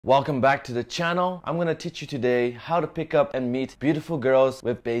Welcome back to the channel. I'm gonna teach you today how to pick up and meet beautiful girls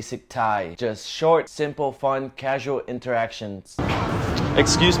with basic Thai. Just short, simple, fun, casual interactions.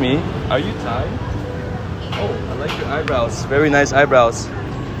 Excuse me, are you Thai? Oh, I like your eyebrows. Very nice eyebrows.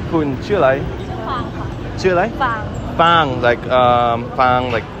 คุณชื่ออะไร ชื่ออะไร Fang like Fang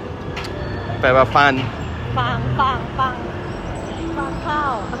like แปลว่าฟัน Fang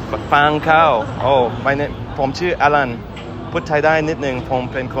ข้าว Oh my name ผมชื่ออลันพูดไทยได้นิดนึงผม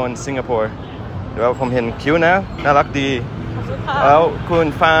เป็นคนสิงคโปร์เดี๋ยวผมเห็นคิ้วนะน่ารักดีแล้วคุณ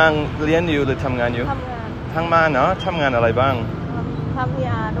ฟังเรียนอยู่หรือทำงานอยู่ทำงานเนาะทำงานอะไรบ้างทำ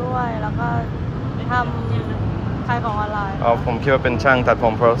PR ด้วยแล้วก็ทำขายของออนไลน์ผมคิดว่าเป็นช่างตัดผ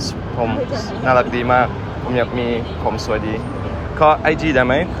มเพราะผมน่ารักดีมากผมอยากมีผมสวยดีขอ IG ได้ไ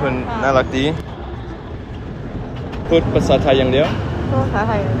หมคุณน่ารักดีพูดภาษาไทยอย่างเดียวพูดภาษาไ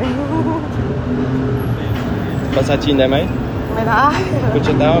ทยอย่างเดียวภาษาจีนได้ไหมไม่ได้พูด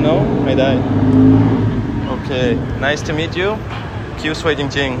จีนได้เนาะไม่ได้โอเค nice to meet you คิ้วสวยจ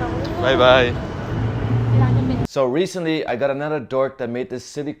ริงๆ bye bye So recently, I got another dork that made this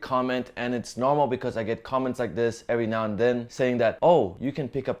silly comment, and it's normal because I get comments like this every now and then saying that, oh, you can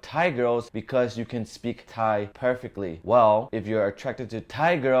pick up Thai girls because you can speak Thai perfectly. Well, if you're attracted to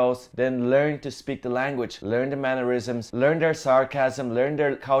Thai girls, then learn to speak the language, learn the mannerisms, learn their sarcasm, learn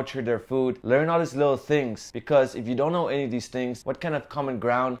their culture, their food, learn all these little things. Because if you don't know any of these things, what kind of common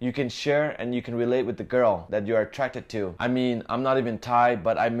ground you can share and you can relate with the girl that you're attracted to? I mean, I'm not even Thai,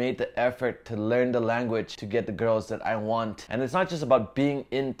 but I made the effort to learn the language to get the girls that I want. And it's not just about being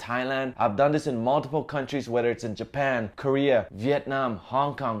in Thailand. I've done this in multiple countries, whether it's in Japan, Korea, Vietnam,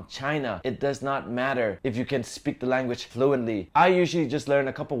 Hong Kong, China. It does not matter if you can speak the language fluently. I usually just learn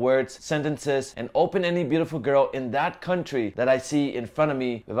a couple words, sentences, and open any beautiful girl in that country that I see in front of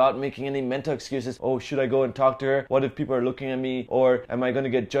me without making any mental excuses. Oh, should I go and talk to her? What if people are looking at me? Or am I going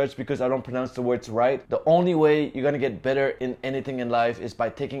to get judged because I don't pronounce the words right? The only way you're going to get better in anything in life is by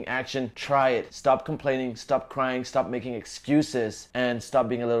taking action. Try it. Stop complaining. Stop crying, stop making excuses, and stop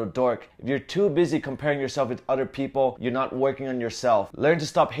being a little dork. If you're too busy comparing yourself with other people, you're not working on yourself. Learn to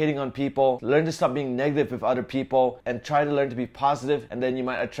stop hating on people, learn to stop being negative with other people, and try to learn to be positive, and then you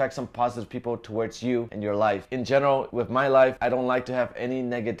might attract some positive people towards you and your life. In general, with my life, I don't like to have any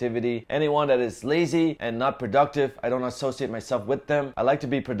negativity. Anyone that is lazy and not productive, I don't associate myself with them. I like to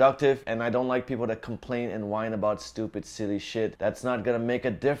be productive, and I don't like people that complain and whine about stupid, silly shit. That's not gonna make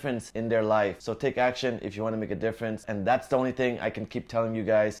a difference in their life. So take action if you want to make a difference, and that's the only thing I can keep telling you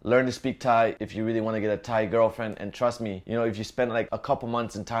guys. Learn to speak Thai if you really want to get a Thai girlfriend, and trust me, you know, if you spend like a couple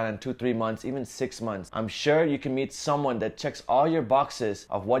months in Thailand, 2-3 months, even 6 months, I'm sure you can meet someone that checks all your boxes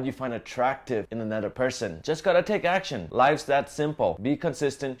of what you find attractive in another person. Just gotta take action. Life's that simple. Be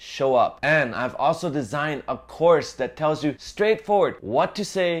consistent, show up. And I've also designed a course that tells you straightforward what to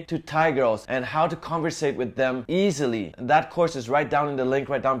say to Thai girls and how to conversate with them easily. And that course is right down in the link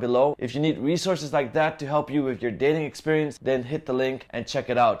right down below. If you need resources like that to help you with your dating experience, then hit the link and check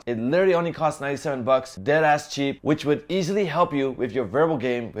it out. It literally only costs 97 bucks, dead ass cheap, which would easily help you with your verbal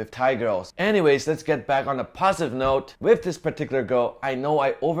game with Thai girls. Anyways, let's get back on a positive note. With this particular girl, I know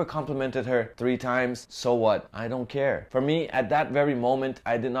I over complimented her 3 times. So what? I don't care. For me, at that very moment,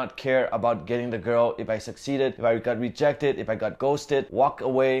 I did not care about getting the girl. If I succeeded, if I got rejected, if I got ghosted, walk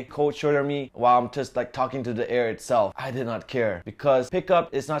away, cold shoulder me while I'm just like talking to the air itself. I did not care, because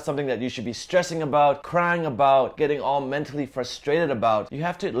pickup is not something that you should be stressing about, crying about, getting all mentally frustrated about. You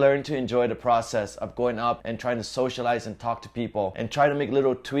have to learn to enjoy the process of going up and trying to socialize and talk to people, and try to make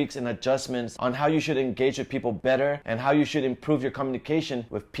little tweaks and adjustments on how you should engage with people better and how you should improve your communication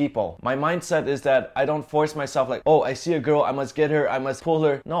with people. My mindset is that I don't force myself like, oh, I see a girl, I must get her, I must pull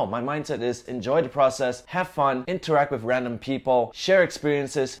her. No, my mindset is enjoy the process, have fun, interact with random people, share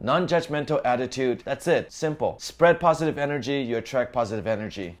experiences, non-judgmental attitude. That's it. Simple. Spread positive energy, you attract positive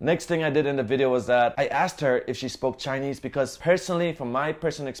energy. Next thing I did in the video was that I asked her if she spoke Chinese, because personally, from my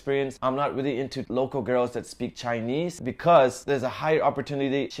personal experience, I'm not really into local girls that speak Chinese, because there's a higher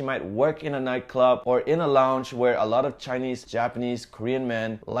opportunity she might work in a nightclub or in a lounge where a lot of Chinese, Japanese, Korean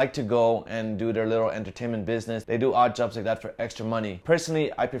men like to go and do their little entertainment business. They do odd jobs like that for extra money.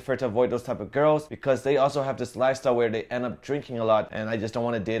 Personally, I prefer to avoid those type of girls because they also have this lifestyle where they end up drinking a lot, and I just don't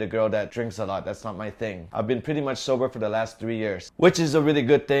want to date a girl that drinks a lot. That's not my thing. I've been pretty much sober for the last 3 years, which is a really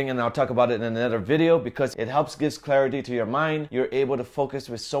good thing, and I'll talk about it in another video, because because it helps gives clarity to your mind. You're able to focus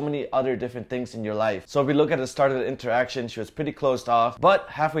with so many other different things in your life. So if we look at the start of the interaction, she was pretty closed off, but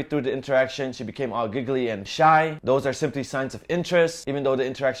halfway through the interaction, she became all giggly and shy. Those are simply signs of interest, even though the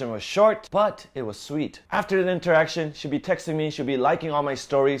interaction was short, but it was sweet. After the interaction, she'll be texting me, she'll be liking all my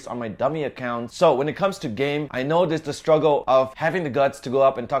stories on my dummy account. So when it comes to game, I know there's the struggle of having the guts to go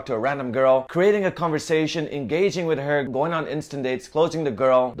up and talk to a random girl, creating a conversation, engaging with her, going on instant dates, closing the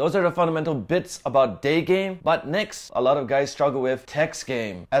girl. Those are the fundamental bits about day game. But next, a lot of guys struggle with text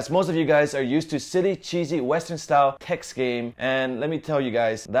game, as most of you guys are used to silly, cheesy, Western style text game. And let me tell you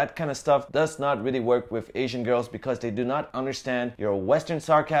guys, that kind of stuff does not really work with Asian girls because they do not understand your Western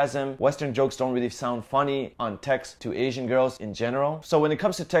sarcasm. Western jokes don't really sound funny on text to Asian girls in general. So when it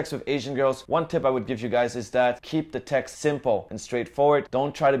comes to text with Asian girls, one tip I would give you guys is that keep the text simple and straightforward.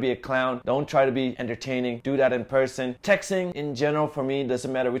 Don't try to be a clown. Don't try to be entertaining. Do that in person. Texting in general for me,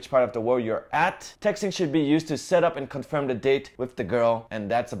 doesn't matter which part of the world you're at. Texting should be used to set up and confirm the date with the girl, and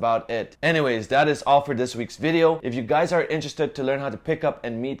that's about it. Anyways, that is all for this week's video. If you guys are interested to learn how to pick up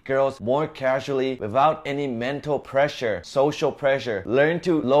and meet girls more casually without any mental pressure, social pressure, learn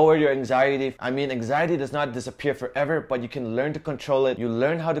to lower your anxiety. I mean, anxiety does not disappear forever, but you can learn to control it. You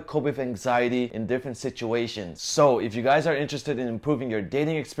learn how to cope with anxiety in different situations. So if you guys are interested in improving your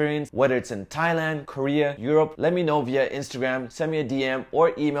dating experience, whether it's in Thailand, Korea, Europe, let me know via Instagram, send me a DM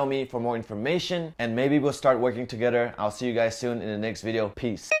or email me for more information, and maybe we'll start working together. I'll see you guys soon in the next video.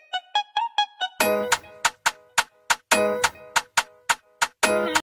 Peace.